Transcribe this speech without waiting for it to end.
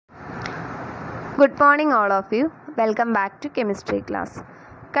Good morning all of you. Welcome back to chemistry class.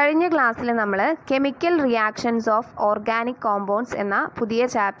 കഴിഞ്ഞ ക്ലാസ്സിൽ നമ്മൾ chemical reactions of organic compounds എന്ന പുതിയ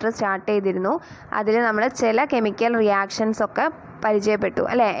ചാപ്റ്റർ സ്റ്റാർട്ട് ചെയ്തിരുന്നു. അതിൽ നമ്മൾ ചില കെമിക്കൽ റിയാക്ഷൻസ് ഒക്കെ പരിചയപ്പെട്ടു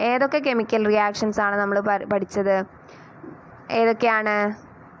അല്ലേ? ഏതൊക്കെ കെമിക്കൽ റിയാക്ഷൻസ് ആണ് നമ്മൾ പഠിച്ചത്? ഏതൊക്കെയാണ്?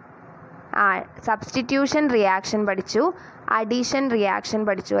 സബ്സ്റ്റിറ്റ്യൂഷൻ റിയാക്ഷൻ പഠിച്ചു, അഡീഷൻ റിയാക്ഷൻ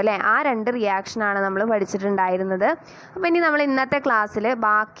പഠിച്ചു അല്ലേ? ആ രണ്ട് റിയാക്ഷനാണ് നമ്മൾ പഠിച്ചിട്ടുണ്ടായിരുന്നത്. അപ്പോൾ ഇനി നമ്മൾ ഇന്നത്തെ ക്ലാസ്സിൽ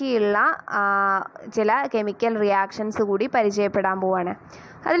ബാക്കിയുള്ള ചില കെമിക്കൽ റിയാക്ഷൻസ് കൂടി പരിചയപ്പെടാൻ പോവാണ്.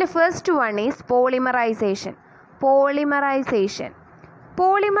 അതിൽ first one is polymerisation.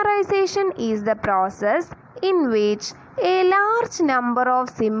 Polymerization is the process in which a large number of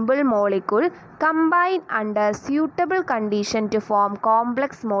simple molecules combine under suitable condition to form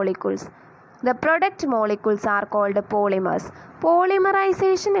complex molecules. The product molecules are called polymers.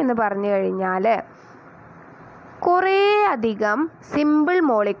 Polymerization എന്ന് പറഞ്ഞു കഴിഞ്ഞാൽ കുറേ അധികം simple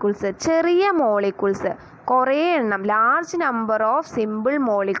molecules, ചെറിയ molecules, കുറേ എണ്ണം, large number of simple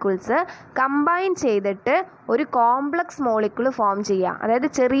molecules combine ചെയ്തിട്ട് ഒരു കോംപ്ലക്സ് മോളിക്യൂൾ ഫോം ചെയ്യുക. അതായത്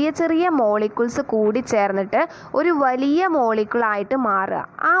ചെറിയ ചെറിയ മോളിക്യൂൾസ് കൂടി ചേർന്നിട്ട് ഒരു വലിയ മോളിക്യൂളായിട്ട് മാറുക.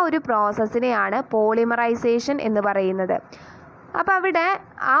 ആ ഒരു പ്രോസസ്സിനെയാണ് പോളിമറൈസേഷൻ എന്ന് പറയുന്നത്. അപ്പോൾ അവിടെ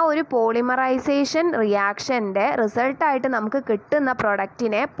ആ ഒരു പോളിമറൈസേഷൻ റിയാക്ഷൻ്റെ റിസൾട്ടായിട്ട് നമുക്ക് കിട്ടുന്ന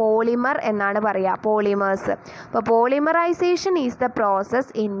പ്രൊഡക്റ്റിനെ പോളിമർ എന്നാണ് പറയുക, പോളിമേഴ്സ്. അപ്പോൾ polymerisation is the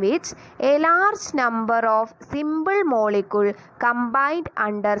process in which A large number of simple molecule combined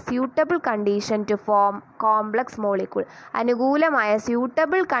under suitable condition to form complex molecule. അനുകൂലമായ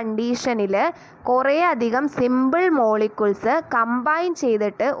സ്യൂട്ടബിൾ കണ്ടീഷനിൽ കുറേ അധികം സിമ്പിൾ മോളിക്യൂൾസ് കമ്പൈൻ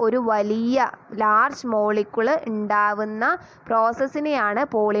ചെയ്തിട്ട് ഒരു വലിയ ലാർജ് മോളിക്യൂൾ ഉണ്ടാവുന്ന പ്രോസസ്സിനെയാണ്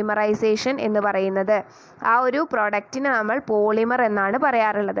പോളിമറൈസേഷൻ എന്ന് പറയുന്നത്. ആ ഒരു പ്രൊഡക്റ്റിനെ നമ്മൾ പോളിമർ എന്നാണ്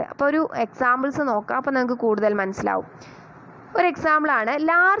പറയാറുള്ളത്. അപ്പോൾ ഒരു എക്സാമ്പിൾസ് നോക്കാം, അപ്പോൾ നമുക്ക് കൂടുതൽ മനസ്സിലാവും. ഒരു എക്സാമ്പിളാണ്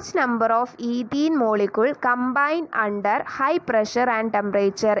large number of ethene molecule combine under high pressure and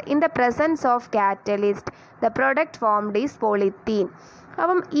temperature in the presence of catalyst. The product formed is polythene.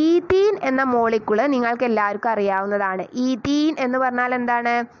 അപ്പം ഈഥീൻ എന്ന മോളിക്യൂള് നിങ്ങൾക്ക് എല്ലാവർക്കും അറിയാവുന്നതാണ്. ഈഥീൻ എന്ന് പറഞ്ഞാൽ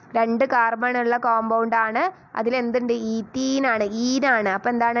എന്താണ്? 2 കാർബൺ ഉള്ള കോമ്പൗണ്ടാണ്. അതിലെന്തുണ്ട്? ഈഥീനാണ്, ഈനാണ്. അപ്പോൾ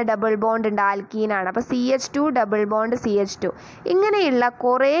എന്താണ്? ഡബിൾ ബോണ്ട് ഉണ്ട്, ആൽക്കീനാണ്. അപ്പോൾ CH2 ഡബിൾ ബോണ്ട് CH2. ഇങ്ങനെയുള്ള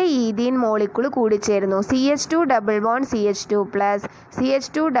കുറേ ethene molecule കൂടിച്ചേരുന്നു. CH2 double bond CH2 plus,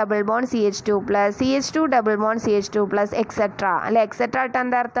 CH2 double bond CH2 plus, CH2 double bond CH2 plus etcetera അല്ലെ? എക്സെട്ര ഇട്ട്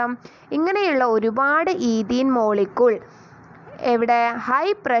എന്താ അർത്ഥം? ഇങ്ങനെയുള്ള ഒരുപാട് ഈഥീൻ മോളിക്യൂൾ എവിടെ? ഹൈ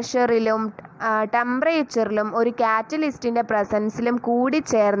പ്രഷറിലും ടെമ്പറേച്ചറിലും ഒരു കാറ്റലിസ്റ്റിൻ്റെ പ്രസൻസിലും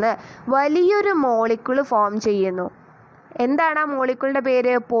കൂടിച്ചേർന്ന് വലിയൊരു മോളിക്യൂൾ ഫോം ചെയ്യുന്നു. എന്താണ് ആ മോളിക്യൂളിൻ്റെ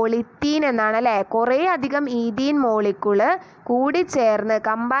പേര്? പോളിത്തീൻ എന്നാണ് അല്ലേ? കുറേ അധികം ഈഥീൻ മോളിക്യൂള് കൂടിച്ചേർന്ന്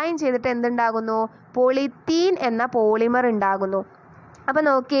കമ്പൈൻ ചെയ്തിട്ട് എന്തുണ്ടാകുന്നു? പോളിത്തീൻ എന്ന പോളിമർ ഉണ്ടാകുന്നു. അപ്പോൾ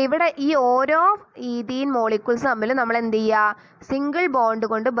നോക്കിയേ, ഇവിടെ ഈ ഓരോ ഈഥീൻ മോളിക്യൂൾസ് തമ്മിൽ നമ്മൾ എന്ത് ചെയ്യുക? സിംഗിൾ ബോണ്ട്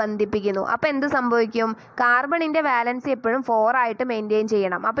കൊണ്ട് ബന്ധിപ്പിക്കുന്നു. അപ്പോൾ എന്ത് സംഭവിക്കും? കാർബണിൻ്റെ വാലൻസി എപ്പോഴും 4 ആയിട്ട് മെയിൻറ്റെയിൻ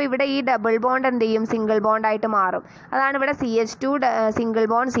ചെയ്യണം. അപ്പോൾ ഇവിടെ ഈ ഡബിൾ ബോണ്ട് എന്ത് ചെയ്യും? സിംഗിൾ ബോണ്ടായിട്ട് മാറും. അതാണ് ഇവിടെ CH2 single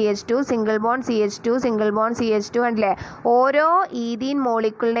bond CH2, single bond CH2, single bond CH2 അല്ലേ? ഓരോ ഈഥീൻ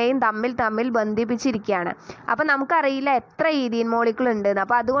മോളിക്യൂളിനെയും തമ്മിൽ ബന്ധിപ്പിച്ചിരിക്കുകയാണ്. അപ്പോൾ നമുക്കറിയില്ല എത്ര ഈഥീൻ മോളിക്യൂൾ ഉണ്ടെന്ന്.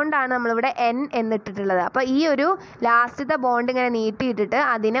 അപ്പോൾ അതുകൊണ്ടാണ് നമ്മളിവിടെ N എന്നിട്ടിട്ടുള്ളത്. അപ്പോൾ ഈ ഒരു ലാസ്റ്റത്തെ ബോണ്ട് ഇങ്ങനെ നീട്ടിയിട്ടിട്ട്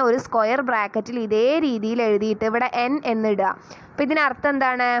അതിനെ ഒരു സ്ക്വയർ ബ്രാക്കറ്റിൽ ഇതേ രീതിയിൽ എഴുതിയിട്ട് ഇവിടെ N എന്നിടുക. അപ്പോൾ ഇതിനർത്ഥം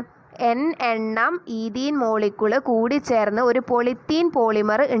എന്താണ്? N എണ്ണം ഈഥീൻ മോളിക്യൂൾ കൂടിച്ചേർന്ന് ഒരു പോളിത്തീൻ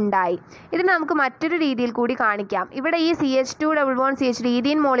പോളിമർ ഉണ്ടായി. ഇത് നമുക്ക് മറ്റൊരു രീതിയിൽ കൂടി കാണിക്കാം. ഇവിടെ ഈ CH2 double bond CH2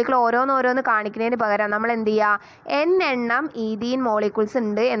 ethene molecule ഓരോന്ന് കാണിക്കുന്നതിന് പകരം നമ്മൾ എന്ത് ചെയ്യുക? N എണ്ണം ഈഥീൻ മോളിക്യൂൾസ്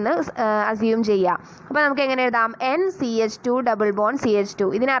ഉണ്ട് എന്ന് അസ്യൂം ചെയ്യുക. അപ്പോൾ നമുക്ക് എങ്ങനെ എഴുതാം? NCH2 double bond CH2.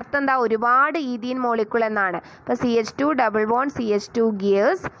 ഇതിനർത്ഥം എന്താ? ഒരുപാട് ഈഥീൻ മോളിക്യൂൾ എന്നാണ്. അപ്പോൾ CH2 double bond CH2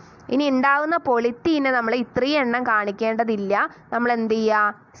 gears. ഇനി ഉണ്ടാകുന്ന പൊളിത്തീനെ നമ്മൾ ഇത്രയും എണ്ണം കാണിക്കേണ്ടതില്ല. നമ്മൾ എന്ത്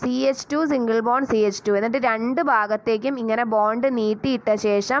ചെയ്യുക? CH2 സിംഗിൾ ബോണ്ട് CH2 എന്നിട്ട് 2 ഭാഗത്തേക്കും ഇങ്ങനെ ബോണ്ട് നീട്ടിയിട്ട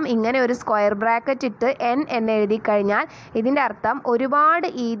ശേഷം ഇങ്ങനെ ഒരു സ്ക്വയർ ബ്രാക്കറ്റ് ഇട്ട് N എന്ന് എഴുതി കഴിഞ്ഞാൽ ഇതിൻ്റെ അർത്ഥം ഒരുപാട്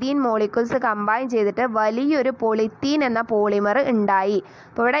ഈഥീൻ മോളിക്യൂൾസ് കമ്പൈൻ ചെയ്തിട്ട് വലിയൊരു പോളിത്തീൻ എന്ന പോളിമർ ഉണ്ടായി.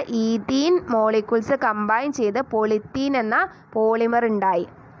 അപ്പോൾ ഇവിടെ ഈഥീൻ മോളിക്യൂൾസ് കമ്പൈൻ ചെയ്ത് പോളിത്തീൻ എന്ന പോളിമർ ഉണ്ടായി.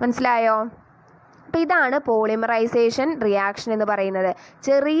 മനസ്സിലായോ? അപ്പോൾ ഇതാണ് പോളിമറൈസേഷൻ റിയാക്ഷൻ എന്ന് പറയുന്നത്.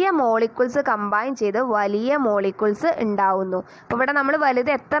 ചെറിയ മോളിക്യൂൾസ് കമ്പൈൻ ചെയ്ത് വലിയ മോളിക്യൂൾസ് ഉണ്ടാവുന്നു. അപ്പോൾ ഇവിടെ നമ്മൾ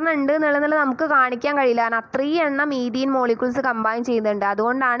വലുത് എത്ര ഉണ്ട് എന്നുള്ളത് നമുക്ക് കാണിക്കാൻ കഴിയില്ല, കാരണം അത്രയും എണ്ണം ഈഥീൻ മോളിക്യൂൾസ് കമ്പൈൻ ചെയ്യുന്നുണ്ട്.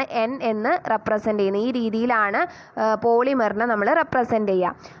 അതുകൊണ്ടാണ് N എന്ന് റെപ്രസെൻ്റ് ചെയ്യുന്നത്. ഈ രീതിയിലാണ് പോളിമറിനെ നമ്മൾ റെപ്രസെൻ്റ്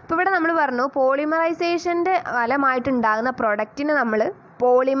ചെയ്യുക. അപ്പോൾ ഇവിടെ നമ്മൾ പറഞ്ഞു പോളിമറൈസേഷൻ്റെ ഫലമായിട്ടുണ്ടാകുന്ന പ്രൊഡക്റ്റിന് നമ്മൾ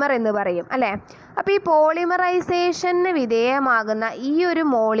പോളിമർ എന്ന് പറയും അല്ലേ. അപ്പോൾ ഈ പോളിമറൈസേഷന് വിധേയമാകുന്ന ഈ ഒരു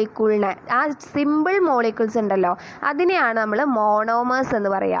മോളിക്യൂളിനെ, ആ സിമ്പിൾ മോളിക്യൂൾസ് ഉണ്ടല്ലോ, അതിനെയാണ് നമ്മൾ മോണോമേഴ്സ് എന്ന്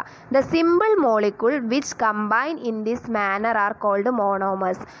പറയുക. The simple molecule which combine in this manor are called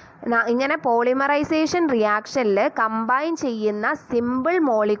monomers. ഇങ്ങനെ പോളിമറൈസേഷൻ റിയാക്ഷനിൽ കമ്പൈൻ ചെയ്യുന്ന സിമ്പിൾ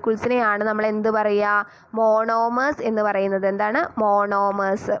മോളിക്യൂൾസിനെയാണ് നമ്മൾ എന്ത് പറയുക? മോണോമേഴ്സ് എന്ന് പറയുന്നത്. എന്താണ്?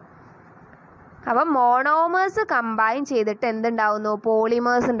 മോണോമേഴ്സ്. അപ്പം മോണോമേഴ്സ് കമ്പൈൻ ചെയ്തിട്ട് എന്തുണ്ടാവുന്നു?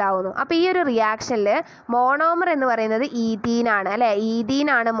 പോളിമേഴ്സ് ഉണ്ടാവുന്നു. അപ്പോൾ ഈ ഒരു റിയാക്ഷനിൽ മോണോമർ എന്ന് പറയുന്നത് ഈഥീനാണ് അല്ലേ.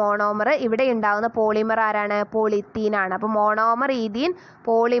 ഈഥീനാണ് മോണോമർ. ഇവിടെ ഉണ്ടാവുന്ന പോളിമർ ആരാണ്? പോളിത്തീനാണ്. അപ്പോൾ മോണോമർ ഈഥീൻ,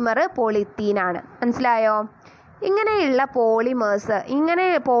 പോളിമർ പോളിത്തീനാണ്. മനസ്സിലായോ? ഇങ്ങനെയുള്ള പോളിമേഴ്സ്, ഇങ്ങനെ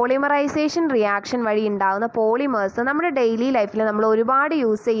പോളിമറൈസേഷൻ റിയാക്ഷൻ വഴി ഉണ്ടാകുന്ന പോളിമേഴ്സ് നമ്മുടെ ഡെയിലി ലൈഫിൽ നമ്മൾ ഒരുപാട്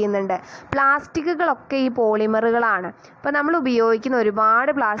യൂസ് ചെയ്യുന്നുണ്ട്. പ്ലാസ്റ്റിക്കുകളൊക്കെ ഈ പോളിമറുകളാണ്. അപ്പോൾ നമ്മൾ ഉപയോഗിക്കുന്ന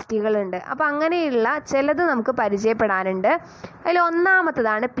ഒരുപാട് പ്ലാസ്റ്റിക്കുകളുണ്ട്. അപ്പോൾ അങ്ങനെയുള്ള ചിലത് നമുക്ക് പരിചയപ്പെടാനുണ്ട്. അതിൽ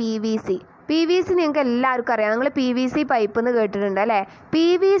ഒന്നാമത്തതാണ് PVC. PVC നിങ്ങൾക്ക് എല്ലാവർക്കും അറിയാം. നിങ്ങൾ PVC പൈപ്പ് എന്ന് കേട്ടിട്ടുണ്ട് അല്ലേ.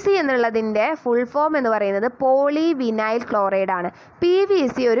 PVC എന്നുള്ളതിൻ്റെ ഫുൾ ഫോം എന്ന് പറയുന്നത് പോളി വിനൈൽ ക്ലോറൈഡ് ആണ്.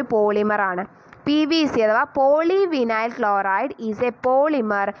 PVC ഒരു പോളിമറാണ്. PVC അഥവാ polyvinyl chloride is A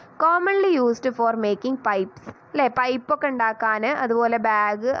polymer commonly used for making pipes അല്ലേ. പൈപ്പൊക്കെ ഉണ്ടാക്കാൻ, അതുപോലെ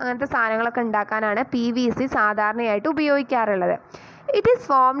ബാഗ്, അങ്ങനത്തെ സാധനങ്ങളൊക്കെ ഉണ്ടാക്കാനാണ് PVC സാധാരണയായിട്ട് ഉപയോഗിക്കാറുള്ളത്. It is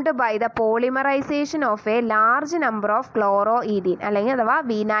formed by the polymerisation of A large number of ക്ലോറോഈഥീൻ അല്ലെങ്കിൽ അഥവാ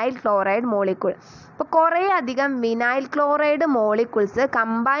വിനൈൽ ക്ലോറൈഡ് മോളിക്യൂൾ. അപ്പോൾ കുറേ അധികം വിനൈൽ ക്ലോറൈഡ് മോളിക്യൂൾസ്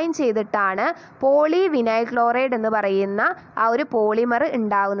കമ്പൈൻ ചെയ്തിട്ടാണ് പോളി വിനൈൽ ക്ലോറൈഡ് എന്ന് പറയുന്ന ആ ഒരു പോളിമർ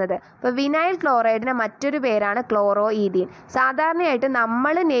ഉണ്ടാവുന്നത്. അപ്പോൾ വിനൈൽ ക്ലോറൈഡിന് മറ്റൊരു പേരാണ് ക്ലോറോഈഥീൻ. സാധാരണയായിട്ട്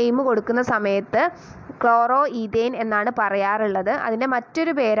നമ്മൾ നെയിം കൊടുക്കുന്ന സമയത്ത് ക്ലോറോഈഥേൻ എന്നാണ് പറയാറുള്ളത്. അതിൻ്റെ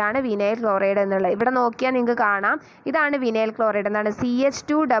മറ്റൊരു പേരാണ് വിനൈൽ ക്ലോറൈഡ് എന്നുള്ളത്. ഇവിടെ നോക്കിയാൽ നിങ്ങൾക്ക് കാണാം, ഇതാണ് വിനൈൽ ക്ലോറൈഡ്. എന്താണ്?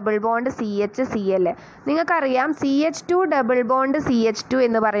 CH2 double bond CHCl. നിങ്ങൾക്കറിയാം CH2 ഡബിൾ ബോണ്ട് CH2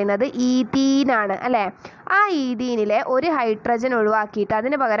 എന്ന് പറയുന്നത് ഈഥീനാണ് അല്ലേ. ആ ഈഥീനിലെ ഒരു ഹൈഡ്രജൻ ഒഴിവാക്കിയിട്ട്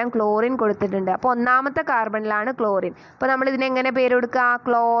അതിന് പകരം ക്ലോറിൻ കൊടുത്തിട്ടുണ്ട്. അപ്പോൾ ഒന്നാമത്തെ കാർബണിലാണ് ക്ലോറിൻ. അപ്പോൾ നമ്മൾ ഇതിനെങ്ങനെ പേര് കൊടുക്കുക?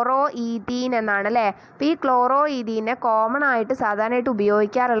 ക്ലോറോഈഥീൻ എന്നാണ് അല്ലേ. അപ്പോൾ ഈ ക്ലോറോഈഥീനെ കോമൺ ആയിട്ട് സാധാരണയായിട്ട്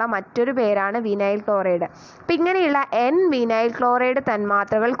ഉപയോഗിക്കാറുള്ള മറ്റൊരു പേരാണ് വിനൈൽ ക്ലോറൈഡ്. അപ്പോൾ ഇങ്ങനെയുള്ള N വിനൈൽ ക്ലോറൈഡ്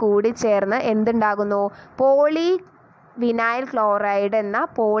തന്മാത്രകൾ കൂടി ചേർന്ന് എന്തുണ്ടാകുന്നു? പോളി വിനൈൽ ക്ലോറൈഡ് എന്ന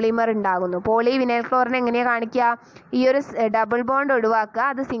പോളിമർ ഉണ്ടാകുന്നു. പോളി വിനൈൽ ക്ലോറിനെ എങ്ങനെയാണ് കാണിക്കുക? ഈ ഒരു ഡബിൾ ബോണ്ട് ഒഴിവാക്കുക,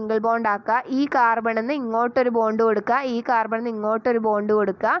 അത് സിംഗിൾ ബോണ്ട് ആക്കുക. ഈ കാർബണിൽ നിന്ന് ഇങ്ങോട്ടൊരു ബോണ്ട് കൊടുക്കുക, ഈ കാർബണിൽ നിന്ന് ഇങ്ങോട്ടൊരു ബോണ്ട്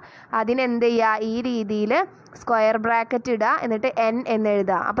കൊടുക്കുക. അതിനെന്ത് ചെയ്യുക? ഈ രീതിയിൽ സ്ക്വയർ ബ്രാക്കറ്റ് ഇടുക, എന്നിട്ട് N എന്ന്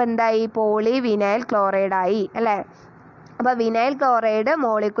എഴുതുക. അപ്പോൾ എന്തായി? പോളി വിനൈൽ ക്ലോറൈഡായി അല്ലേ. അപ്പോൾ വിനൈൽ ക്ലോറൈഡ്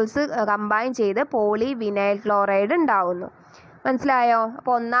മോളിക്യൂൾസ് കമ്പൈൻ ചെയ്ത് പോളി വിനൈൽ ക്ലോറൈഡ് ഉണ്ടാവുന്നു. മനസ്സിലായോ?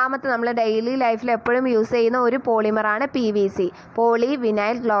 അപ്പോൾ ഒന്നാമത്തെ നമ്മൾ ഡെയിലി ലൈഫിൽ എപ്പോഴും യൂസ് ചെയ്യുന്ന ഒരു പോളിമറാണ് PVC, പോളി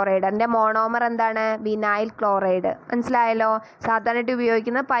വിനൈൽ ക്ലോറൈഡ്. അതിൻ്റെ മോണോമർ എന്താണ്? Vinyl chloride. മനസ്സിലായല്ലോ? സാധാരണയായിട്ട്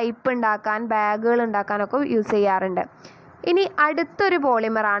ഉപയോഗിക്കുന്ന പൈപ്പ് ഉണ്ടാക്കാൻ, ബാഗുകൾ ഉണ്ടാക്കാനൊക്കെ യൂസ് ചെയ്യാറുണ്ട്. ഇനി അടുത്തൊരു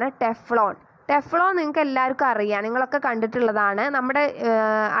പോളിമറാണ് ടെഫ്ലോൺ. ടെഫ്ലോൺ നിങ്ങൾക്ക് എല്ലാവർക്കും അറിയാം, നിങ്ങളൊക്കെ കണ്ടിട്ടുള്ളതാണ്. നമ്മുടെ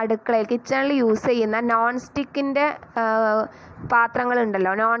അടുക്കളയിൽ കിച്ചണിൽ യൂസ് ചെയ്യുന്ന നോൺ സ്റ്റിക്കിൻ്റെ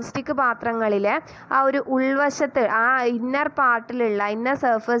പാത്രങ്ങളുണ്ടല്ലോ, നോൺ സ്റ്റിക്ക് പാത്രങ്ങളിൽ ആ ഒരു ഉൾവശത്ത്, ആ ഇന്നർ പാർട്ടിലുള്ള, ഇന്നർ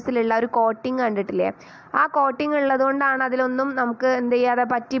സർഫേസിലുള്ള ഒരു കോട്ടിങ് കണ്ടിട്ടില്ലേ? ആ കോട്ടിങ് ഉള്ളതുകൊണ്ടാണ് അതിലൊന്നും നമുക്ക് എന്ത് ചെയ്യാതെ,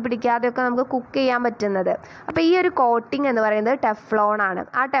 പറ്റി പിടിക്കാതെയൊക്കെ നമുക്ക് കുക്ക് ചെയ്യാൻ പറ്റുന്നത്. അപ്പോൾ ഈ ഒരു കോട്ടിങ് എന്ന് പറയുന്നത് ടെഫ്ലോൺ ആണ്.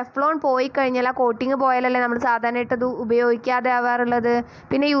 ആ ടെഫ്ലോൺ പോയി കഴിഞ്ഞാൽ, ആ കോട്ടിങ് പോയാലല്ലേ നമ്മൾ സാധാരണയായിട്ട് അത് ഉപയോഗിക്കാതെ ആവാറുള്ളത്,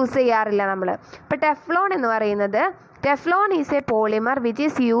 പിന്നെ യൂസ് ചെയ്യാറില്ല നമ്മൾ. അപ്പോൾ ടെഫ്ലോൺ എന്ന് പറയുന്നത്, Teflon is a polymer which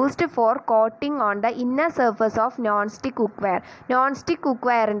is used for coating on the inner surface of non-stick cookware. Non-stick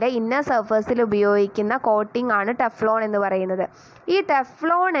cookwareൻ്റെ inner surfaceൽ ഉപയോഗിക്കുന്ന കോട്ടിംഗ് ആണ് ടെഫ്ലോൺ എന്ന് പറയുന്നത്. ഈ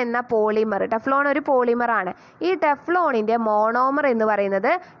ടെഫ്ലോൺ എന്ന പോളിമർ, ടെഫ്ലോൺ ഒരു പോളിമറാണ്. ഈ ടെഫ്ലോണിൻ്റെ മോണോമർ എന്ന്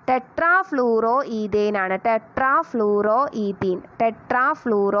പറയുന്നത് ടെട്രാഫ്ലൂറോ ഈഥേൻ ആണ്. ടെട്രാഫ്ലൂറോ ഈഥീൻ.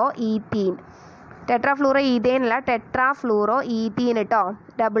 ടെട്രാഫ്ലൂറോ ഈഥേൻ അല്ല, ടെട്രാഫ്ലൂറോ ഈഥീൻ കേട്ടോ.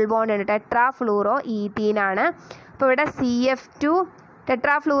 ഡബിൾ ബോണ്ട് ഉണ്ട്. ടെട്രാഫ്ലൂറോ ഈഥീൻ ആണ്. അപ്പോൾ ഇവിടെ CF2,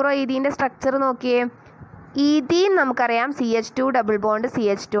 ടെട്രാഫ്ലൂറോ ഈഥീൻ്റെ സ്ട്രക്ചർ നോക്കിയേ. ഈഥീൻ നമുക്കറിയാം CH2 ഡബിൾ ബോണ്ട്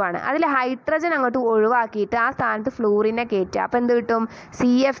CH2 ആണ്. അതിൽ ഹൈഡ്രജൻ അങ്ങോട്ട് ഒഴിവാക്കിയിട്ട് ആ സ്ഥാനത്ത് ഫ്ലൂറിനെ കയറ്റുക. അപ്പോൾ എന്ത് കിട്ടും?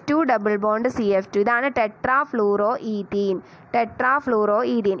 CF2 double bond CF2. ഇതാണ് ടെട്രാഫ്ലൂറോ ഈഥീൻ.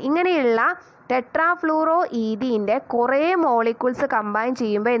 ഇങ്ങനെയുള്ള ടെട്രാഫ്ലൂറോ ഈഥീൻ്റെ കുറേ മോളിക്യൂൾസ് കമ്പൈൻ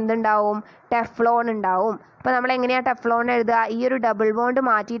ചെയ്യുമ്പോൾ എന്തുണ്ടാവും? ടെഫ്ലോൺ ഉണ്ടാവും. അപ്പോൾ നമ്മൾ എങ്ങനെയാണ് ടെഫ്ലോൺ എഴുതുക? ഈ ഒരു ഡബിൾ ബോണ്ട്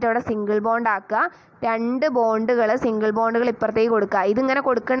മാറ്റിയിട്ട് അവിടെ സിംഗിൾ ബോണ്ട് ആക്കുക. രണ്ട് ബോണ്ടുകൾ, സിംഗിൾ ബോണ്ടുകൾ ഇപ്പുറത്തേക്ക് കൊടുക്കുക. ഇതിങ്ങനെ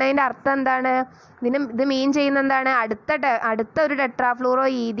കൊടുക്കുന്നതിൻ്റെ അർത്ഥം എന്താണ്? ഇത് മീൻ ചെയ്യുന്ന എന്താണ്? അടുത്ത ഒരു ടെട്രാഫ്ലൂറോ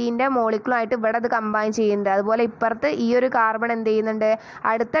ഈഥീൻ്റെ മോളിക്യൂളായിട്ട് ഇവിടെ അത് കമ്പൈൻ ചെയ്യുന്നുണ്ട്. അതുപോലെ ഇപ്പുറത്ത് ഈ ഒരു കാർബൺ എന്ത് ചെയ്യുന്നുണ്ട്?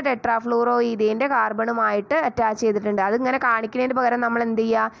 അടുത്ത ടെട്രാഫ്ലൂറോ ഈഥീൻ്റെ കാർബണുമായിട്ട് അറ്റാച്ച് ചെയ്തിട്ടുണ്ട്. അതിങ്ങനെ കാണിക്കുന്നതിന് പകരം നമ്മൾ എന്ത്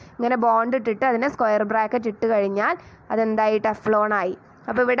ചെയ്യുക? ഇങ്ങനെ ബോണ്ട് ഇട്ടിട്ട് അതിനെ സ്ക്വയർ ബ്രാക്കറ്റ് ഇട്ട് കഴിഞ്ഞാൽ അതെന്തായി? ടെഫ്ലോൺ ആയി.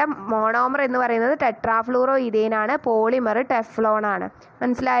 അപ്പോൾ ഇവിടെ മോണോമർ എന്ന് പറയുന്നത് ടെട്രാഫ്ലൂറോ ഈഥെയ്നാണ്, പോളിമർ ടെഫ്ലോൺ ആണ്.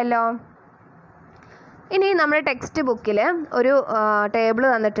 മനസ്സിലായല്ലോ? ഇനി നമ്മുടെ ടെക്സ്റ്റ് ബുക്കിൽ ഒരു ടേബിൾ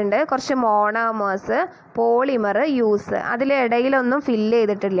തന്നിട്ടുണ്ട്, കുറച്ച് മോണോമേഴ്സ്, പോളിമർ, യൂസ്. അതിലിടയിലൊന്നും ഫില്ല്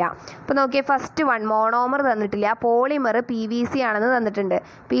ചെയ്തിട്ടില്ല. അപ്പോൾ നോക്കിയേ, ഫസ്റ്റ് വൺ മോണോമർ തന്നിട്ടില്ല, പോളിമർ PVC ആണെന്ന് തന്നിട്ടുണ്ട്.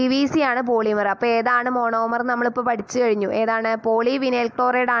 PVC ആണ് പോളിമർ. അപ്പോൾ ഏതാണ് മോണോമർ? നമ്മളിപ്പോൾ പഠിച്ചു കഴിഞ്ഞു. ഏതാണ്? പോളി വിനൈൽ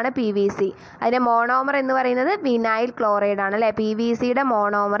ക്ലോറൈഡ് ആണ് PVC. അതിൻ്റെ മോണോമർ എന്ന് പറയുന്നത് വിനൈൽ ക്ലോറൈഡ് ആണ് അല്ലേ. PVCയുടെ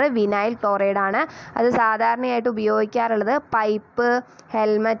മോണോമർ വിനൈൽ ക്ലോറൈഡ് ആണ്. അത് സാധാരണയായിട്ട് ഉപയോഗിക്കാറുള്ളത് പൈപ്പ്,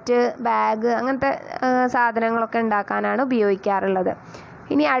 ഹെൽമറ്റ്, ബാഗ് അങ്ങനത്തെ സാധനങ്ങളൊക്കെ ഉണ്ടാക്കാനാണ് ഉപയോഗിക്കാറുള്ളത്.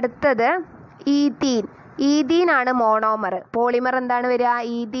 ഇനി അടുത്തത് ഈഥീൻ. ഈഥീൻ ആണ് മോണോമർ. പോളിമർ എന്താണ് വരിക?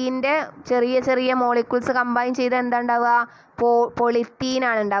 ഈഥീൻ്റെ ചെറിയ ചെറിയ മോളിക്യൂൾസ് കമ്പൈൻ ചെയ്ത് എന്താ ഉണ്ടാവുക? പൊളിത്തീൻ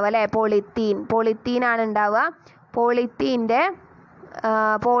ആണ് ഉണ്ടാവുക അല്ലേ. പൊളിത്തീൻ ആണ് ഉണ്ടാവുക.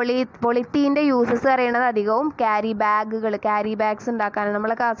 പൊളിത്തീൻ്റെ യൂസസ് അറിയണത് അധികവും ക്യാരി ബാഗ്സ് ഉണ്ടാക്കാനാണ്.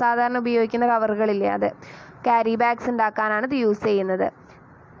 നമ്മൾ സാധാരണ ഉപയോഗിക്കുന്ന കവറുകളില്ലേ, അത് ക്യാരി ബാഗ്സ് ഉണ്ടാക്കാനാണ് ഇത് യൂസ് ചെയ്യുന്നത്.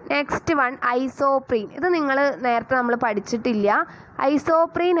 Next one isoprene. ഇത് നേരത്തെ നമ്മൾ പഠിച്ചിട്ടില്ല.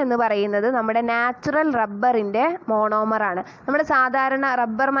 ഐസോപ്രീൻ എന്ന് പറയുന്നത് നമ്മുടെ നാച്ചുറൽ റബ്ബറിൻ്റെ മോണോമറാണ്. നമ്മുടെ സാധാരണ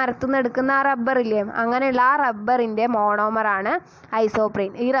റബ്ബർ മരത്തുനിന്ന് എടുക്കുന്ന ആ റബ്ബറില്ലേ, അങ്ങനെയുള്ള ആ റബ്ബറിൻ്റെ മോണോമറാണ്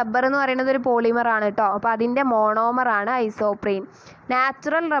ഐസോപ്രീൻ. ഈ റബ്ബർ എന്ന് പറയുന്നത് ഒരു പോളിമറാണ് കേട്ടോ. അപ്പോൾ അതിൻ്റെ മോണോമറാണ് ഐസോപ്രീൻ.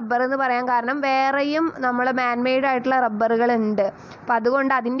 നാച്ചുറൽ റബ്ബർ എന്ന് പറയാൻ കാരണം വേറെയും നമ്മൾ മാൻമെയ്ഡ് ആയിട്ടുള്ള റബ്ബറുകളുണ്ട്. അപ്പോൾ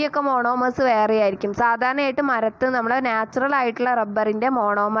അതുകൊണ്ട് അതിൻ്റെയൊക്കെ മോണോമേഴ്സ് വേറെ ആയിരിക്കും. സാധാരണയായിട്ട് മരത്ത് നമ്മൾ നാച്ചുറൽ ആയിട്ടുള്ള റബ്ബറിൻ്റെ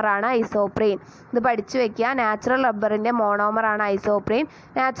മോണോമറാണ് ഐസോപ്രീൻ. ഇത് പഠിച്ചു വെക്കുക. നാച്ചുറൽ റബ്ബറിൻ്റെ മോണോമറാണ് ഐസോപ്രീൻ.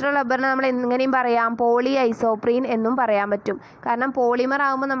 നാച്ചുറൽ റബ്ബറിനെ നമ്മൾ എങ്ങനെയും പറയാം, പോളി ഐസോപ്രീൻ എന്നും പറയാൻ പറ്റും. കാരണം പോളിമർ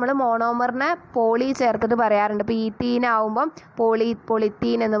ആകുമ്പോൾ നമ്മൾ മോണോമറിനെ പോളി ചേർത്തിട്ട് പറയാറുണ്ട്. ഇപ്പോൾ ഈത്തീൻ ആകുമ്പം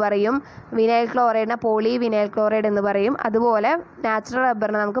പൊളിത്തീൻ എന്ന് പറയും. വിനൈൽ ക്ലോറൈഡിനെ പോളി വിനൈൽ ക്ലോറൈഡ് എന്ന് പറയും. അതുപോലെ നാച്ചുറൽ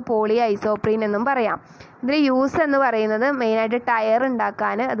റബ്ബറിനെ നമുക്ക് പോളി ഐസോപ്രീൻ എന്നും പറയാം. ഇതിൽ യൂസ് എന്ന് പറയുന്നത് മെയിനായിട്ട് ടയർ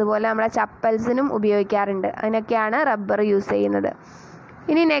ഉണ്ടാക്കാൻ, അതുപോലെ നമ്മളെ ചപ്പൽസിനും ഉപയോഗിക്കാറുണ്ട്. അതിനൊക്കെയാണ് റബ്ബർ യൂസ് ചെയ്യുന്നത്.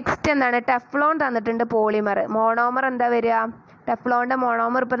 ഇനി നെക്സ്റ്റ് എന്താണ്? ടെഫ്ലോൺ തന്നിട്ടുണ്ട് പോളിമർ. മോണോമർ എന്താ വരിക? ടെഫ്ലോണിൻ്റെ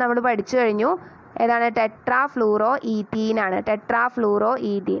മോണോമർ ഇപ്പോൾ നമ്മൾ പഠിച്ചു കഴിഞ്ഞു. ഏതാണ്? ടെട്രാഫ്ലൂറോ ഈഥീൻ ആണ്. ടെട്രാഫ്ലൂറോ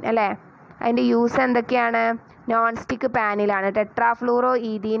ഈഥീൻ അല്ലേ. അതിൻ്റെ യൂസ് എന്തൊക്കെയാണ്? Non stick പാനിലാണ്. ടെട്രാഫ്ലൂറോ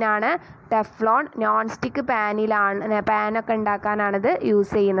ഈഥീൻ ആണ് ടെഫ്ലോൺ. നോൺ സ്റ്റിക്ക് പാനൊക്കെ ഉണ്ടാക്കാനാണിത്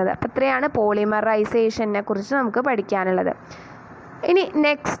യൂസ് ചെയ്യുന്നത്. അപ്പോൾ ഇത്രയാണ് പോളിമറൈസേഷനെ കുറിച്ച് നമുക്ക് പഠിക്കാനുള്ളത്. ഇനി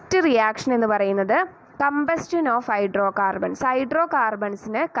നെക്സ്റ്റ് റിയാക്ഷൻ എന്ന് പറയുന്നത് കമ്പസ്റ്റൻ ഓഫ് ഹൈഡ്രോകാർബൺസ്.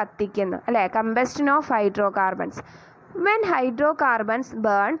 ഹൈഡ്രോകാർബൺസിനെ കത്തിക്കുന്നു അല്ലേ. Combustion of hydrocarbons. When hydrocarbons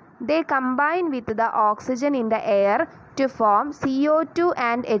burn, they combine with the oxygen in the air to form CO2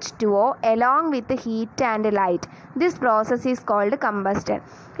 and H2O along with heat and light. This process is called combustion.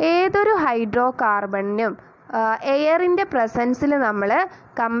 ഏതൊരു ഹൈഡ്രോകാർബണിനും എയറിൻ്റെ പ്രസൻസിൽ നമ്മൾ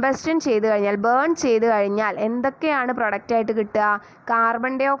combustion ചെയ്ത് കഴിഞ്ഞാൽ, burn ചെയ്ത് കഴിഞ്ഞാൽ എന്തൊക്കെയാണ് പ്രൊഡക്റ്റായിട്ട് കിട്ടുക?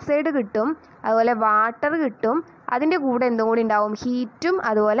 Carbon dye oxide കിട്ടും, അതുപോലെ വാട്ടർ കിട്ടും, അതിൻ്റെ കൂടെ എന്തും കൂടി ഉണ്ടാവും? ഹീറ്റും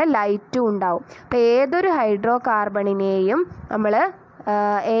അതുപോലെ ലൈറ്റും ഉണ്ടാവും. അപ്പോൾ ഏതൊരു ഹൈഡ്രോകാർബണിനെയും നമ്മൾ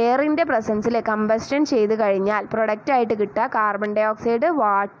എയറിൻ്റെ പ്രസൻസിൽ കമ്പസ്റ്റൻ ചെയ്ത് കഴിഞ്ഞാൽ പ്രൊഡക്റ്റായിട്ട് കിട്ടുക carbon dye oxide,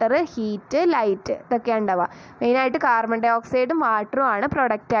 water, heat, light ഇതൊക്കെയാണ് ഉണ്ടാവുക. മെയിനായിട്ട് കാർബൺ ഡൈ ഓക്സൈഡും വാട്ടറും ആണ്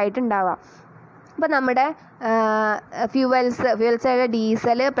പ്രൊഡക്റ്റായിട്ട് ഉണ്ടാവുക. അപ്പോൾ നമ്മുടെ ഫ്യൂവൽസ്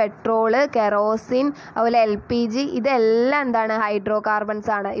ഡീസൽ, പെട്രോള്, കെറോസിൻ, അതുപോലെ LPG ഇതെല്ലാം എന്താണ്?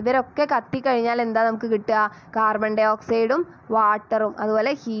 ഹൈഡ്രോകാർബൺസ് ആണ്. ഇവരൊക്കെ കത്തിക്കഴിഞ്ഞാൽ എന്താ നമുക്ക് കിട്ടുക? കാർബൺ ഡൈ ഓക്സൈഡും വാട്ടറും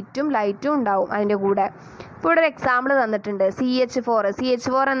അതുപോലെ ഹീറ്റും ലൈറ്റും ഉണ്ടാവും അതിൻ്റെ കൂടെ. ഇപ്പോൾ ഇവിടെ ഒരു എക്സാമ്പിൾ തന്നിട്ടുണ്ട്.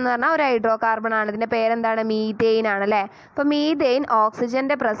 CH4 എന്ന് പറഞ്ഞാൽ ഒരു ഹൈഡ്രോകാർബൺ ആണ്. ഇതിൻ്റെ പേരെന്താണ്? മീതെയിൻ ആണല്ലേ. അപ്പോൾ മീതെയിൻ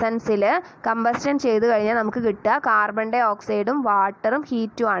ഓക്സിജൻ്റെ പ്രസൻസിൽ കമ്പസ്റ്റൻ ചെയ്ത് കഴിഞ്ഞാൽ നമുക്ക് കിട്ടുക കാർബൺ ഡൈ ഓക്സൈഡും വാട്ടറും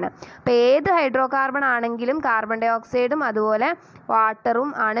ഹീറ്റും ആണ്. അപ്പോൾ ഏത് ഹൈഡ്രോകാർബൺ ആണെങ്കിലും കാർബൺ ഡൈ ഓക്സൈഡും അതുപോലെ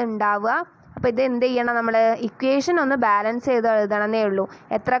വാട്ടറും ആണ് ഉണ്ടാവുക. അപ്പോൾ ഇത് എന്ത് ചെയ്യണം? നമ്മൾ ഇക്വേഷൻ ഒന്ന് ബാലൻസ് ചെയ്ത് എഴുതണമെന്നേ ഉള്ളൂ.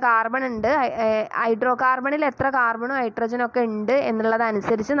 എത്ര കാർബൺ ഉണ്ട്, ഹൈഡ്രോകാർബണിൽ എത്ര കാർബണും ഹൈഡ്രജനും ഒക്കെ ഉണ്ട്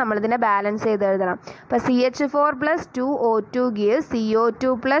എന്നുള്ളതനുസരിച്ച് നമ്മളിതിനെ ബാലൻസ് ചെയ്ത് എഴുതണം. അപ്പോൾ CH4 + 2O2 gives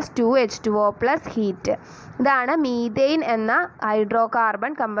CO2 + 2H2O + heat. ഇതാണ് മീതെയിൻ എന്ന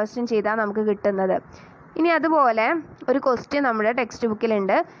ഹൈഡ്രോകാർബൺ കമ്പസ്റ്റൻ ചെയ്താൽ നമുക്ക് കിട്ടുന്നത്. ഇനി അതുപോലെ ഒരു ക്വസ്റ്റ്യൻ നമ്മുടെ text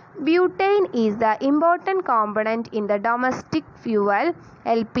ബുക്കിലുണ്ട്. Butane is the important component in the domestic fuel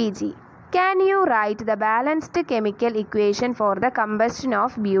LPG. Can you write the balanced chemical equation for the combustion of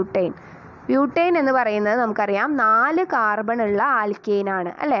butane? Butane എന്ന് പറയുന്നത് നമുക്കറിയാം 4 കാർബൺ ഉള്ള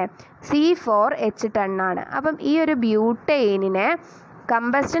ആൽക്കെയിനാണ് അല്ലേ. C4H10 ആണ്. അപ്പം ഈ ഒരു ബ്യൂട്ടെയിനിനെ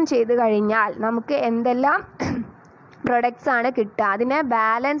കമ്പസ്റ്റൻ ചെയ്ത് കഴിഞ്ഞാൽ നമുക്ക് എന്തെല്ലാം പ്രൊഡക്ട്സ് ആണ് കിട്ടുക. അതിനെ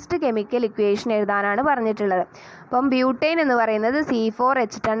ബാലൻസ്ഡ് കെമിക്കൽ ഇക്വേഷൻ എഴുതാനാണ് പറഞ്ഞിട്ടുള്ളത്. അപ്പം ബ്യൂട്ടൈൻ എന്ന് പറയുന്നത്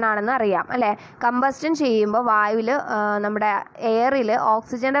C4H10 ആണെന്ന് അറിയാം അല്ലേ. കമ്പസ്റ്റൻ ചെയ്യുമ്പോൾ വായുവിൽ നമ്മുടെ എയറിൽ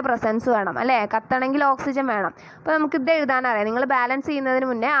ഓക്സിജൻ്റെ പ്രസൻസ് വേണം അല്ലേ, കത്തണമെങ്കിൽ ഓക്സിജൻ വേണം. അപ്പോൾ നമുക്കിത് എഴുതാനറിയാം. നിങ്ങൾ ബാലൻസ് ചെയ്യുന്നതിന്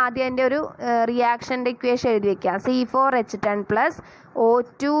മുന്നേ ആദ്യം അതിൻ്റെ ഒരു റിയാക്ഷൻ്റെ ഇക്വേഷൻ എഴുതി വയ്ക്കുക. C4H10 +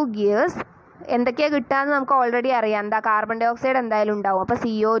 O2 gives എന്തൊക്കെയാണ് കിട്ടുകയെന്ന് നമുക്ക് ഓൾറെഡി അറിയാം. എന്താ, കാർബൺ ഡൈ ഓക്സൈഡ് എന്തായാലും ഉണ്ടാവും. അപ്പോൾ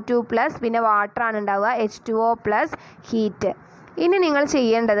CO2+ പിന്നെ വാട്ടറാണ് ഉണ്ടാവുക, H2O+ ഹീറ്റ്. ഇനി നിങ്ങൾ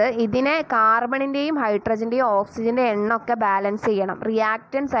ചെയ്യേണ്ടത് ഇതിനെ കാർബണിൻ്റെയും ഹൈഡ്രജൻ്റെയും ഓക്സിജൻ്റെ എണ്ണമൊക്കെ ബാലൻസ് ചെയ്യണം,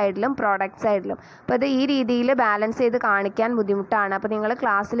 റിയാക്റ്റൻ സൈഡിലും പ്രൊഡക്റ്റ് സൈഡിലും. അപ്പോൾ ഇത് ഈ രീതിയിൽ ബാലൻസ് ചെയ്ത് കാണിക്കാൻ ബുദ്ധിമുട്ടാണ്. അപ്പോൾ നിങ്ങൾ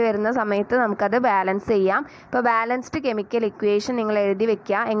ക്ലാസ്സിൽ വരുന്ന സമയത്ത് നമുക്കത് ബാലൻസ് ചെയ്യാം. ഇപ്പോൾ ബാലൻസ്ഡ് കെമിക്കൽ ഇക്വേഷൻ നിങ്ങൾ എഴുതി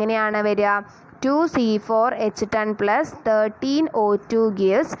വെക്കുക. എങ്ങനെയാണ് വരിക? 2C4H10 + 13O2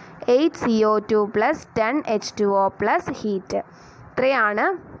 gives 8CO2 + 10H2O+ heat. ഇത്രയാണ്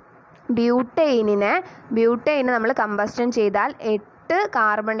ബ്യൂട്ടൈന് നമ്മൾ കമ്പസ്റ്റൻ ചെയ്താൽ 8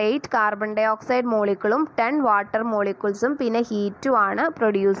 കാർബൺ ഡൈ ഓക്സൈഡ് മോളിക്യൂളും 10 വാട്ടർ മോളിക്യൂൾസും പിന്നെ ഹീറ്റും ആണ്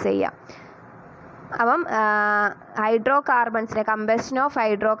പ്രൊഡ്യൂസ് ചെയ്യുക. അപ്പം ഹൈഡ്രോ കാർബൺസിനെ, കമ്പസ്റ്റൻ ഓഫ്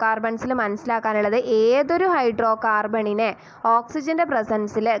ഹൈഡ്രോ കാർബൺസിൽ മനസ്സിലാക്കാനുള്ളത്, ഏതൊരു ഹൈഡ്രോ കാർബണിനെ ഓക്സിജൻ്റെ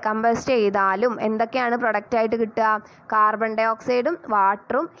പ്രസൻസിൽ കമ്പസ്റ്റ് ചെയ്താലും എന്തൊക്കെയാണ് പ്രൊഡക്റ്റായിട്ട് കിട്ടുക? കാർബൺ ഡൈ ഓക്സൈഡും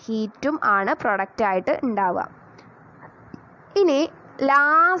വാട്ടറും ഹീറ്റും ആണ് പ്രൊഡക്റ്റായിട്ട് ഉണ്ടാവുക. ഇനി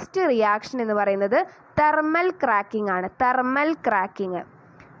ലാസ്റ്റ് റിയാക്ഷൻ എന്ന് പറയുന്നത് തെർമൽ ക്രാക്കിംഗ് ആണ്. Thermal cracking.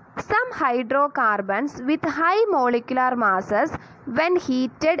 Some hydrocarbons with high molecular masses, when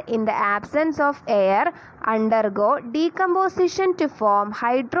heated in the absence of air, undergo decomposition to form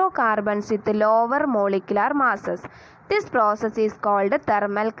hydrocarbons with lower molecular masses. This process is called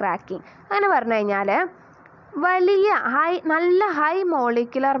thermal cracking. അങ്ങനെ പറഞ്ഞു കഴിഞ്ഞാൽ നല്ല high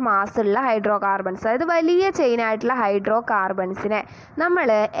molecular mass ഉള്ള hydro carbons, അതായത് വലിയ ചെയിനായിട്ടുള്ള hydro കാർബൺസിനെ നമ്മൾ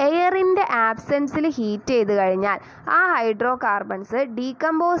എയറിൻ്റെ ആബ്സെൻസിൽ heat ചെയ്ത് കഴിഞ്ഞാൽ ആ ഹൈഡ്രോ കാർബൺസ്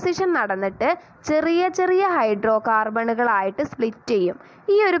ഡീകമ്പോസിഷൻ നടന്നിട്ട് ചെറിയ ചെറിയ ഹൈഡ്രോ കാർബണുകളായിട്ട് സ്പ്ലിറ്റ് ചെയ്യും.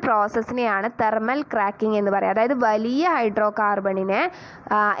 ഈ ഒരു പ്രോസസ്സിനെയാണ് തെർമൽ ക്രാക്കിംഗ് എന്ന് പറയുക. അതായത് വലിയ ഹൈഡ്രോ കാർബണിനെ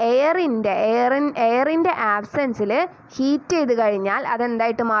എയറിൻ്റെ ആബ്സെൻസിൽ ഹീറ്റ് ചെയ്ത് കഴിഞ്ഞാൽ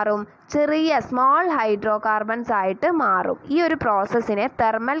അതെന്തായിട്ട് മാറും? ചെറിയ സ്മോൾ ഹൈഡ്രോ കാർബൺസ് ആയിട്ട് മാറും. ഈ ഒരു പ്രോസസ്സിനെ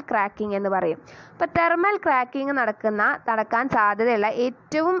തെർമൽ ക്രാക്കിംഗ് എന്ന് പറയും. അപ്പോൾ തെർമൽ ക്രാക്കിംഗ് നടക്കാൻ സാധ്യതയുള്ള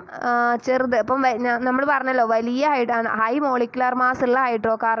ഏറ്റവും ചെറുത്, ഇപ്പം നമ്മൾ പറഞ്ഞല്ലോ വലിയ ഹൈ മോളിക്കുലർ മാസ് ഉള്ള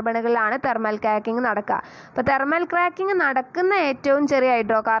ഹൈഡ്രോ കാർബണുകളിലാണ് തെർമൽ ക്രാക്കിംഗ് നടക്കുക. അപ്പോൾ തെർമൽ ക്രാക്കിംഗ് നടക്കുന്ന ഏറ്റവും ചെറിയ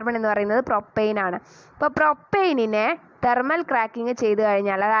ഹൈഡ്രോ കാർബൺ എന്ന് പറയുന്നത് പ്രൊപ്പൈൻ ആണ്. അപ്പോൾ പ്രൊപ്പൈനിനെ തെർമൽ ക്രാക്കിംഗ് ചെയ്ത്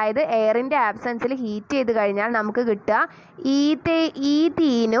കഴിഞ്ഞാൽ, അതായത് എയറിൻ്റെ ആബ്സെൻസിൽ ഹീറ്റ് ചെയ്ത് കഴിഞ്ഞാൽ നമുക്ക് കിട്ടുക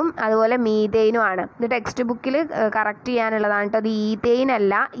ഈതീനും അതുപോലെ മീതേനും ആണ്. ഇത് ടെക്സ്റ്റ് ബുക്കിൽ കറക്റ്റ് ചെയ്യാനുള്ളതാണ് കേട്ടോ. അത് ഈതേൻ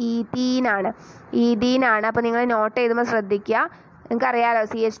അല്ല, ഈതീനാണ്. അപ്പോൾ നിങ്ങൾ നോട്ട് ചെയ്തുമ്പോൾ ശ്രദ്ധിക്കുക. നിങ്ങൾക്കറിയാലോ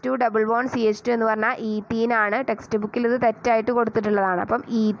CH2 ഡബിൾ ബോണ്ട് CH2 എന്ന് പറഞ്ഞാൽ ഈതീനാണ്. ടെക്സ്റ്റ് ബുക്കിൽ ഇത് തെറ്റായിട്ട് കൊടുത്തിട്ടുള്ളതാണ്. അപ്പം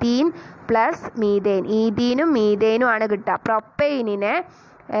ഈതീൻ + മീതേൻ, ഈതീനും മീതേനും ആണ് കിട്ടുക. പ്രൊപ്പൈനിനെ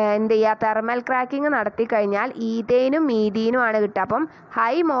എന്ത് ചെയ്യുക? തെർമൽ ക്രാക്കിംഗ് നടത്തി കഴിഞ്ഞാൽ ഈതേനും മീതീനും ആണ് കിട്ടുക. അപ്പം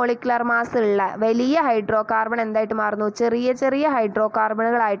ഹൈ മോളിക്കുലർ മാസ് ഉള്ള വലിയ ഹൈഡ്രോ കാർബൺ എന്തായിട്ട് മാറുന്നു? ചെറിയ ചെറിയ ഹൈഡ്രോ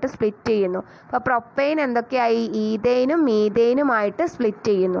കാർബണുകളായിട്ട് സ്പ്ലിറ്റ് ചെയ്യുന്നു. അപ്പോൾ പ്രൊപ്പൈൻ എന്തൊക്കെയായി? ഈതേനും മീതേനുമായിട്ട് സ്പ്ലിറ്റ്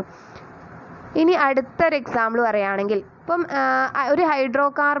ചെയ്യുന്നു. ഇനി അടുത്തൊരു എക്സാമ്പിൾ പറയുകയാണെങ്കിൽ, ഇപ്പം ഒരു ഹൈഡ്രോ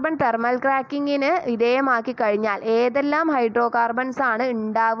കാർബൺ തെർമൽ ക്രാക്കിങ്ങിന് വിധേയമാക്കി കഴിഞ്ഞാൽ ഏതെല്ലാം ഹൈഡ്രോ കാർബൺസ് ആണ്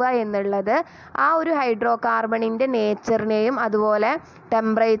ഉണ്ടാവുക എന്നുള്ളത് ആ ഒരു ഹൈഡ്രോ കാർബണിൻ്റെ നേച്ചറിനെയും അതുപോലെ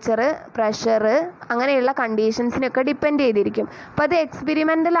ടെമ്പറേച്ചർ, പ്രഷർ അങ്ങനെയുള്ള കണ്ടീഷൻസിനൊക്കെ ഡിപ്പെൻഡ് ചെയ്തിരിക്കും. അപ്പോൾ അത്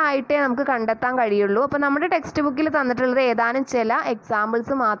എക്സ്പെരിമെൻ്റലായിട്ടേ നമുക്ക് കണ്ടെത്താൻ കഴിയുള്ളൂ. അപ്പോൾ നമ്മുടെ ടെക്സ്റ്റ് ബുക്കിൽ തന്നിട്ടുള്ളത് ഏതാനും ചില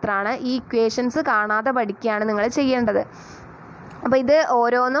എക്സാമ്പിൾസ് മാത്രമാണ്. ഈ ഇക്വേഷൻസ് കാണാതെ പഠിക്കുകയാണ് നിങ്ങൾ ചെയ്യേണ്ടത്. അപ്പോൾ ഇത്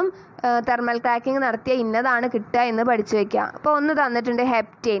ഓരോന്നും തെർമൽ ക്രാക്കിംഗ് നടത്തിയ ഇന്നതാണ് കിട്ടുക എന്ന് പഠിച്ചു വയ്ക്കുക. അപ്പോൾ ഒന്ന് തന്നിട്ടുണ്ട്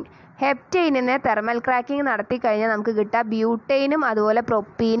ഹെപ്റ്റെയിനിനെ തെർമൽ ക്രാക്കിംഗ് നടത്തി കഴിഞ്ഞാൽ നമുക്ക് കിട്ടുക ബ്യൂട്ടൈനും അതുപോലെ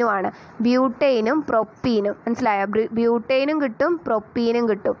പ്രൊപ്പീനുമാണ്. ബ്യൂട്ടൈനും പ്രൊപ്പീനും മനസ്സിലായോ? ബ്യൂട്ടൈനും കിട്ടും, പ്രൊപ്പീനും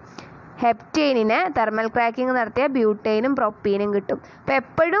കിട്ടും. ഹെപ്റ്റെയിനിനെ തെർമൽ ക്രാക്കിംഗ് നടത്തിയ ബ്യൂട്ടൈനും പ്രൊപ്പീനും കിട്ടും. അപ്പോൾ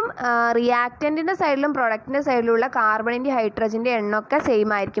എപ്പോഴും റിയാക്റ്റൻറ്റിൻ്റെ സൈഡിലും പ്രൊഡക്റ്റിൻ്റെ സൈഡിലുള്ള കാർബണിൻ്റെ ഹൈഡ്രജൻ്റെ എണ്ണമൊക്കെ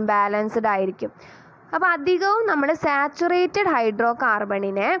സെയിം ആയിരിക്കും, ബാലൻസ്ഡ് ആയിരിക്കും. അപ്പോൾ അധികവും നമ്മൾ സാച്ചുറേറ്റഡ് ഹൈഡ്രോ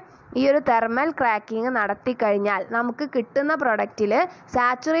കാർബണിനെ ഈ ഒരു തെർമൽ ക്രാക്കിംഗ് നടത്തി കഴിഞ്ഞാൽ നമുക്ക് കിട്ടുന്ന പ്രൊഡക്റ്റിൽ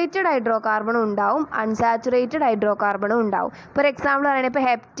സാച്ചുറേറ്റഡ് ഹൈഡ്രോ കാർബണും ഉണ്ടാവും, അൺസാച്ചുറേറ്റഡ് ഹൈഡ്രോ കാർബണും ഉണ്ടാവും. ഫോർ എക്സാമ്പിൾ പറയുന്നത് ഇപ്പോൾ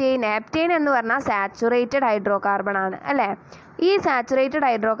ഹെപ്റ്റെയിൻ എന്ന് പറഞ്ഞാൽ സാച്ചുറേറ്റഡ് ഹൈഡ്രോ കാർബൺ ആണ് അല്ലേ. ഈ saturated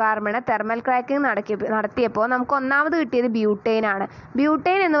hydro carbon thermal cracking നടത്തിയപ്പോൾ നമുക്ക് ഒന്നാമത് കിട്ടിയത് ബ്യൂട്ടൈൻ ആണ്.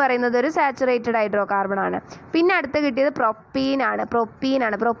 ബ്യൂട്ടൈൻ എന്ന് പറയുന്നത് ഒരു സാച്ചുറേറ്റഡ് ഹൈഡ്രോ കാർബൺ ആണ്. പിന്നെ അടുത്ത് കിട്ടിയത് പ്രൊപ്പീൻ ആണ്.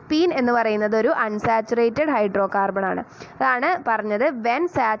 പ്രൊപ്പീൻ എന്ന് പറയുന്നത് ഒരു അൺസാച്ചുറേറ്റഡ് ഹൈഡ്രോ കാർബൺ ആണ്. അതാണ് പറഞ്ഞത് when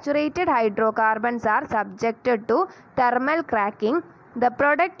saturated hydro carbons R subjected to thermal cracking The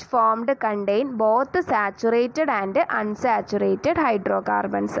product formed contain both saturated and unsaturated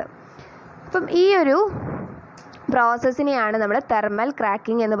hydrocarbons. അപ്പം ഈ ഒരു പ്രോസസ്സിനെയാണ് നമ്മൾ തെർമൽ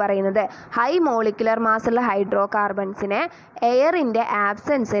ക്രാക്കിംഗ് എന്ന് പറയുന്നത്. ഹൈ മോളിക്കുലർ മാസുള്ള ഹൈഡ്രോ കാർബൺസിനെ എയറിൻ്റെ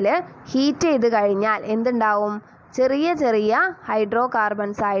ആബ്സെൻസിൽ ഹീറ്റ് ചെയ്ത് കഴിഞ്ഞാൽ എന്തുണ്ടാവും? ചെറിയ ചെറിയ ഹൈഡ്രോ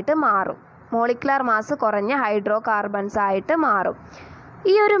കാർബൺസ് ആയിട്ട് മാറും. മോളിക്കുലർ മാസ് കുറഞ്ഞ ഹൈഡ്രോ കാർബൺസ് ആയിട്ട് മാറും.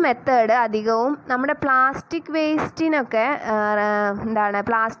 ഈ ഒരു മെത്തേഡ് അധികവും നമ്മുടെ പ്ലാസ്റ്റിക് വേസ്റ്റിനൊക്കെ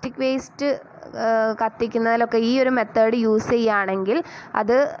പ്ലാസ്റ്റിക് വേസ്റ്റ് കത്തിക്കുന്നതിലൊക്കെ ഈ ഒരു മെത്തേഡ് യൂസ് ചെയ്യുകയാണെങ്കിൽ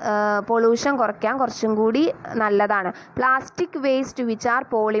അത് പൊല്യൂഷൻ കുറയ്ക്കാൻ കുറച്ചും കൂടി നല്ലതാണ്. Plastic waste which are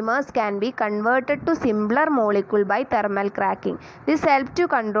polymers can be converted to simpler molecule by thermal cracking. This help to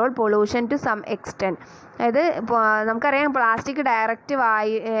control pollution to some extent. അതായത് നമുക്കറിയാം പ്ലാസ്റ്റിക് ഡയറക്റ്റ്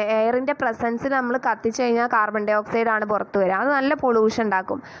എയറിൻ്റെ പ്രസൻസിൽ നമ്മൾ കത്തിച്ച് കഴിഞ്ഞാൽ കാർബൺ ഡൈ ഓക്സൈഡാണ് പുറത്ത് വരിക. അത് നല്ല പൊല്യൂഷൻ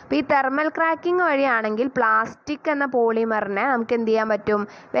ഉണ്ടാക്കും. അപ്പോൾ ഈ തെർമൽ ക്രാക്കിംഗ് വഴിയാണെങ്കിൽ പ്ലാസ്റ്റിക് എന്ന പോളിമറിനെ നമുക്ക് എന്ത് ചെയ്യാൻ പറ്റും?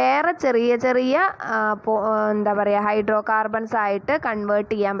 വേറെ ചെറിയ ചെറിയ ഹൈഡ്രോ കാർബൺസ് ആയിട്ട്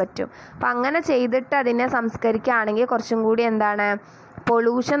കൺവേർട്ട് ചെയ്യാൻ പറ്റും. അപ്പം അങ്ങനെ ചെയ്തിട്ട് അതിനെ സംസ്കരിക്കുകയാണെങ്കിൽ കുറച്ചും കൂടി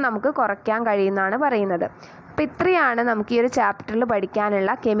പൊല്യൂഷൻ നമുക്ക് കുറയ്ക്കാൻ കഴിയുമെന്നാണ് പറയുന്നത്. അപ്പോൾ ഇത്രയാണ് നമുക്ക് ഈ ഒരു ചാപ്റ്ററിൽ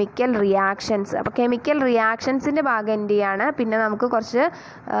പഠിക്കാനുള്ള കെമിക്കൽ റിയാക്ഷൻസ്. അപ്പോൾ കെമിക്കൽ റിയാക്ഷൻസിൻ്റെ ഭാഗം എന്ത് ചെയ്യാണ്? പിന്നെ നമുക്ക് കുറച്ച്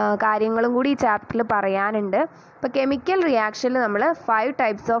കാര്യങ്ങളും കൂടി ഈ ചാപ്റ്ററിൽ പറയാനുണ്ട്. അപ്പോൾ കെമിക്കൽ റിയാക്ഷനിൽ നമ്മൾ 5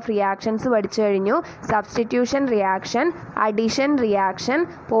 ടൈപ്സ് ഓഫ് റിയാക്ഷൻസ് പഠിച്ചു കഴിഞ്ഞു. Substitution reaction, addition reaction,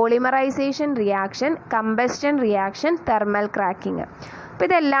 polymerisation reaction, combustion reaction, thermal cracking. അപ്പോൾ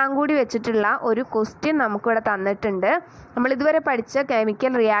ഇതെല്ലാം കൂടി വെച്ചിട്ടുള്ള ഒരു ക്വസ്റ്റ്യൻ നമുക്കിവിടെ തന്നിട്ടുണ്ട്. നമ്മളിതുവരെ പഠിച്ച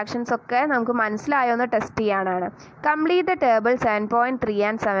കെമിക്കൽ റിയാക്ഷൻസ് ഒക്കെ നമുക്ക് മനസ്സിലായോ എന്ന് ടെസ്റ്റ് ചെയ്യാനാണ്. Complete the table 7.3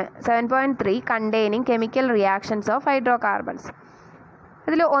 and 7.3 containing chemical reactions of hydro carbons.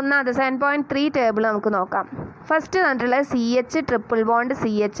 ഇതിൽ ഒന്നാമത് 7.3 ടേബിൾ നമുക്ക് നോക്കാം. ഫസ്റ്റ് തന്നിട്ടുള്ളത് CH triple bond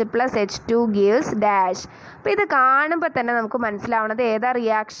CH+H2 gives dash. അപ്പോൾ ഇത് കാണുമ്പോൾ തന്നെ നമുക്ക് മനസ്സിലാവുന്നത് ഏതാ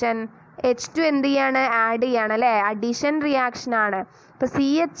റിയാക്ഷൻ? H2 എന്ത് ചെയ്യാണ്? ആഡ് ചെയ്യാണ് അല്ലേ? അഡീഷൻ റിയാക്ഷൻ ആണ്. അപ്പോൾ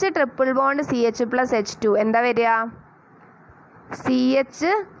CH ട്രിപ്പിൾ ബോണ്ട് CH+H2 എന്താ വരിക? CH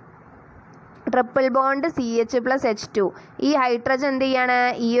ട്രിപ്പിൾ ബോണ്ട് CH+H2 ഈ ഹൈഡ്രജൻ എന്ത് ചെയ്യാണ്?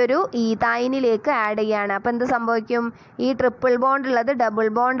 ഈ ഒരു ഈഥൈനിലേക്ക് ആഡ് ചെയ്യാണ്. അപ്പോൾ എന്ത് സംഭവിക്കും? ഈ ട്രിപ്പിൾ ബോണ്ട് ഉള്ളത് ഡബിൾ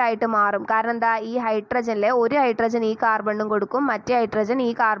ബോണ്ട് ആയിട്ട് മാറും. കാരണം എന്താ? ഈ ഹൈഡ്രജനിൽ ഒരു ഹൈഡ്രജൻ ഈ കാർബണിനും കൊടുക്കും, മറ്റേ ഹൈഡ്രജൻ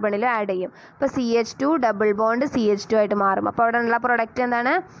ഈ കാർബണിലും ആഡ് ചെയ്യും. അപ്പോൾ CH2 ഡബിൾ ബോണ്ട് CH2 ആയിട്ട് മാറും. അപ്പോൾ അവിടെ ഉള്ള പ്രൊഡക്റ്റ്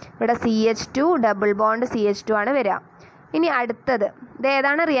എന്താണ്? ഇവിടെ CH2 ഡബിൾ ബോണ്ട് CH2 ആണ് വരിക. ഇനി അടുത്തത് ഇത്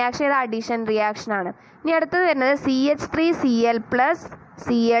ഏതാണ് റിയാക്ഷൻ? ഇത് അഡീഷൻ റിയാക്ഷൻ ആണ്. ഇനി അടുത്തത് വരുന്നത് CH3Cl +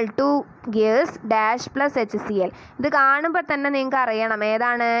 Cl2 gives dash + HCl. ഇത് കാണുമ്പോൾ തന്നെ നിങ്ങൾക്ക് അറിയണം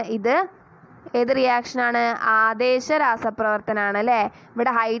ഏതാണ് ഇത്? ഏത് റിയാക്ഷനാണ്? ആദേശ രാസപ്രവർത്തനമാണ് അല്ലേ?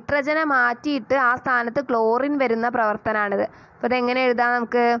 ഇവിടെ ഹൈഡ്രജനെ മാറ്റിയിട്ട് ആ സ്ഥാനത്ത് ക്ലോറിൻ വരുന്ന പ്രവർത്തനമാണിത്. അപ്പോൾ ഇതെങ്ങനെ എഴുതാം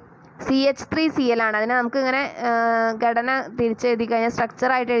നമുക്ക്? CH3Cl ആണ്. അതിനെ നമുക്ക് ഇങ്ങനെ ഘടന തിരിച്ചെഴുതി കഴിഞ്ഞാൽ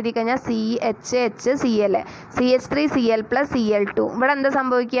സ്ട്രക്ചറായിട്ട് എഴുതി കഴിഞ്ഞാൽ CHHCl CH3Cl + Cl2. ഇവിടെ എന്താ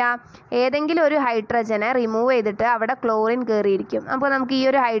സംഭവിക്കുക? ഏതെങ്കിലും ഒരു ഹൈഡ്രജനെ റിമൂവ് ചെയ്തിട്ട് അവിടെ ക്ലോറിൻ കയറിയിരിക്കും. അപ്പോൾ നമുക്ക് ഈ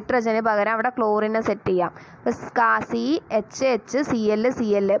ഒരു ഹൈഡ്രജന് പകരം അവിടെ ക്ലോറിനെ സെറ്റ് ചെയ്യാം. അപ്പോൾ CHHCl +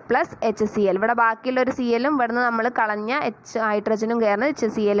 HCl. ഇവിടെ ബാക്കിയുള്ള ഒരു CLും ഇവിടുന്ന് നമ്മൾ കളഞ്ഞ ഹൈഡ്രജനും കയറുന്ന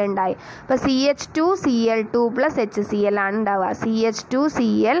HCl ഉണ്ടായി. അപ്പോൾ CH2Cl2 + HCl ആണ് ഉണ്ടാവുക.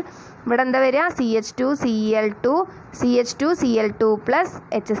 CH2Cl ഇവിടെ എന്താ വരിക? CH2Cl2 +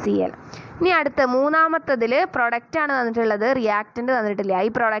 HCl. ഇനി അടുത്ത മൂന്നാമത്തതിൽ പ്രൊഡക്റ്റാണ് തന്നിട്ടുള്ളത്, റിയാക്റ്റൻ്റ് തന്നിട്ടില്ല. ഈ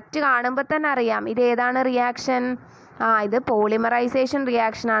പ്രൊഡക്റ്റ് കാണുമ്പോൾ തന്നെ അറിയാം ഇത് ഏതാണ് റിയാക്ഷൻ? ഇത് പോളിമറൈസേഷൻ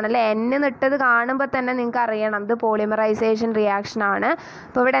റിയാക്ഷൻ ആണല്ലേ. ഇട്ടത് കാണുമ്പോൾ തന്നെ നിങ്ങൾക്ക് അറിയണം ഇത് പോളിമറൈസേഷൻ റിയാക്ഷൻ ആണ്.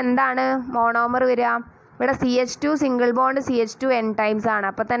 അപ്പോൾ ഇവിടെ എന്താണ് മോണോമർ വരിക? ഇവിടെ CH2 single bond CH2 N times ആണ്.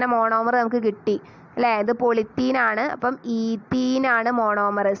 അപ്പോൾ തന്നെ മോണോമർ നമുക്ക് കിട്ടി അല്ലേ? ഇത് പൊളിത്തീനാണ്. അപ്പം ഈത്തീനാണ്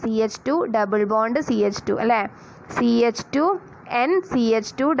monomer. CH2 double bond CH2 അല്ലേ? CH2 N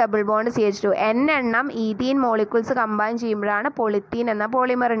CH2 double bond CH2. N എണ്ണം ഈത്തീൻ മോളിക്യൂൾസ് കമ്പൈൻ ചെയ്യുമ്പോഴാണ് പൊളിത്തീൻ എന്ന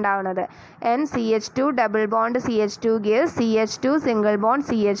പോളിമർ ഉണ്ടാവുന്നത്. N CH2 double bond CH2 gives CH2 single bond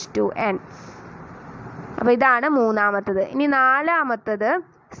CH2 N. അപ്പോൾ ഇതാണ് മൂന്നാമത്തത്. ഇനി നാലാമത്തത്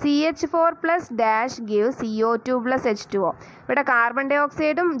CH4+ dash gives CO2 + H2O. ഇവിടെ കാർബൺ ഡൈ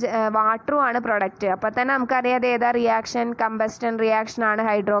ഓക്സൈഡും വാട്ടറും ആണ് പ്രൊഡക്റ്റ്. അപ്പോൾ തന്നെ നമുക്കറിയാതെ ഏതാ റിയാക്ഷൻ? കമ്പസ്റ്റൻ റിയാക്ഷൻ ആണ്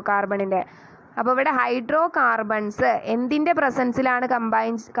ഹൈഡ്രോ കാർബണിൻ്റെ. അപ്പോൾ ഇവിടെ ഹൈഡ്രോ കാർബൺസ് എന്തിൻ്റെ പ്രസൻസിലാണ്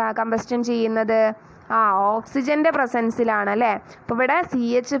കമ്പസ്റ്റൻ ചെയ്യുന്നത്? ഓക്സിജൻ്റെ പ്രസൻസിലാണ് അല്ലേ? അപ്പോൾ ഇവിടെ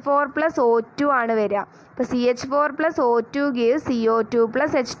CH4+ O2 ആണ് വരിക. അപ്പോൾ CH4+ O2 gives CO2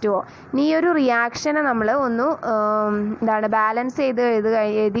 + H2O. ഇനി ഈ ഒരു റിയാക്ഷനെ നമ്മൾ ഒന്ന് ബാലൻസ് ചെയ്ത്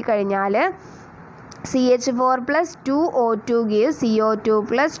എഴുതി കഴിഞ്ഞാൽ CH4 plus 2O2 gives CO2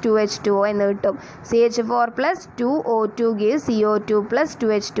 plus 2H2O എന്ന് കിട്ടും. CH4 plus 2O2 gives CO2 plus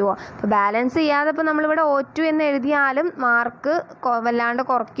 2H2O. അപ്പോൾ ബാലൻസ് ചെയ്യാതെ ഇപ്പോൾ നമ്മളിവിടെ O2 എന്ന് എഴുതിയാലും മാർക്ക് വല്ലാണ്ട്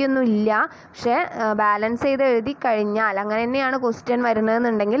കുറയ്ക്കൊന്നുമില്ല. പക്ഷേ ബാലൻസ് ചെയ്ത് എഴുതി കഴിഞ്ഞാൽ അങ്ങനെ തന്നെയാണ് ക്വസ്റ്റ്യൻ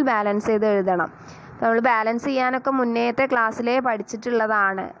വരുന്നതെന്നുണ്ടെങ്കിൽ ബാലൻസ് ചെയ്ത് എഴുതണം. നമ്മൾ ബാലൻസ് ചെയ്യാനൊക്കെ മുന്നേത്തെ ക്ലാസ്സിലേ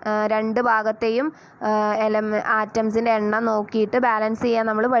പഠിച്ചിട്ടുള്ളതാണ്. രണ്ട് ഭാഗത്തെയും ആറ്റംസിൻ്റെ എണ്ണം നോക്കിയിട്ട് ബാലൻസ് ചെയ്യാൻ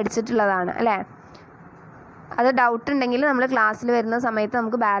നമ്മൾ പഠിച്ചിട്ടുള്ളതാണ് അല്ലേ. അത് ഡൗട്ട് ഉണ്ടെങ്കിൽ നമ്മൾ ക്ലാസ്സിൽ വരുന്ന സമയത്ത്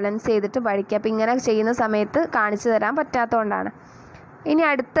നമുക്ക് ബാലൻസ് ചെയ്തിട്ട് പഠിക്കാം. അപ്പോൾ ഇങ്ങനെ ചെയ്യുന്ന സമയത്ത് കാണിച്ചു തരാൻ പറ്റാത്തതുകൊണ്ടാണ്. ഇനി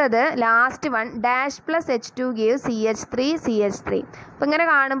അടുത്തത് last one, dash plus H2 gives CH3. അപ്പോൾ ഇങ്ങനെ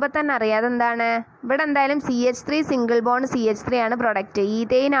കാണുമ്പോൾ തന്നെ അറിയാം അതെന്താണ്. ഇവിടെ എന്തായാലും CH3 സിംഗിൾ ബോണ്ട് CH3 ആണ് പ്രൊഡക്റ്റ്,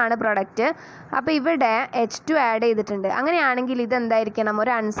 ഈഥെയിൻ ആണ് പ്രൊഡക്റ്റ്. അപ്പോൾ ഇവിടെ H2 ആഡ് ചെയ്തിട്ടുണ്ട്. അങ്ങനെയാണെങ്കിൽ ഇതെന്തായിരിക്കണം,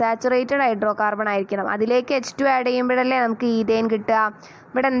 ഒരു അൺസാച്ചുറേറ്റഡ് ഹൈഡ്രോ കാർബൺ ആയിരിക്കണം. അതിലേക്ക് H2 ആഡ് ചെയ്യുമ്പോഴല്ലേ നമുക്ക് ഈഥെയിൻ കിട്ടുക.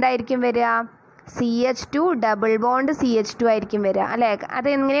 ഇവിടെ എന്തായിരിക്കും വരിക, CH2 ഡബിൾ ബോണ്ട് CH2 ആയിരിക്കും വരിക അല്ലേ. അത്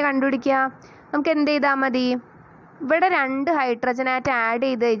എങ്ങനെ കണ്ടുപിടിക്കുക, നമുക്ക് എന്ത് ചെയ്താൽ മതി, ഇവിടെ 2 ഹൈഡ്രജൻ ആറ്റം ആഡ്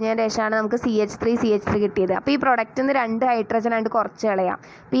ചെയ്ത് കഴിഞ്ഞതിന് ശേഷമാണ് നമുക്ക് CH3 കിട്ടിയത്. അപ്പോൾ ഈ പ്രൊഡക്റ്റിൽ നിന്ന് 2 ഹൈഡ്രജൻ ആയിട്ട് കുറച്ച് കളയാം.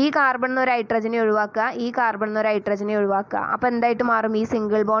 അപ്പോൾ ഈ കാർബണിൽ നിന്ന് ഒരു ഹൈഡ്രജനെ ഒഴിവാക്കുക, ഈ കാർബണിൽ നിന്ന് ഒരു ഹൈഡ്രജനെ ഒഴിവാക്കുക. അപ്പോൾ എന്തായിട്ട് മാറും, ഈ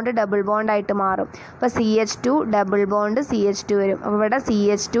സിംഗിൾ ബോണ്ട് ഡബിൾ ബോണ്ട് ആയിട്ട് മാറും. അപ്പോൾ CH2 ഡബിൾ ബോണ്ട് CH2 വരും. അപ്പോൾ ഇവിടെ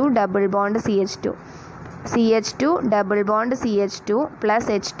CH2 double bond CH2 double bond CH2 plus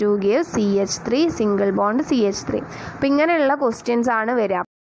H2 gives CH3 single bond CH3. അപ്പോൾ ഇങ്ങനെയുള്ള ക്വസ്റ്റ്യൻസ് ആണ് വരിക.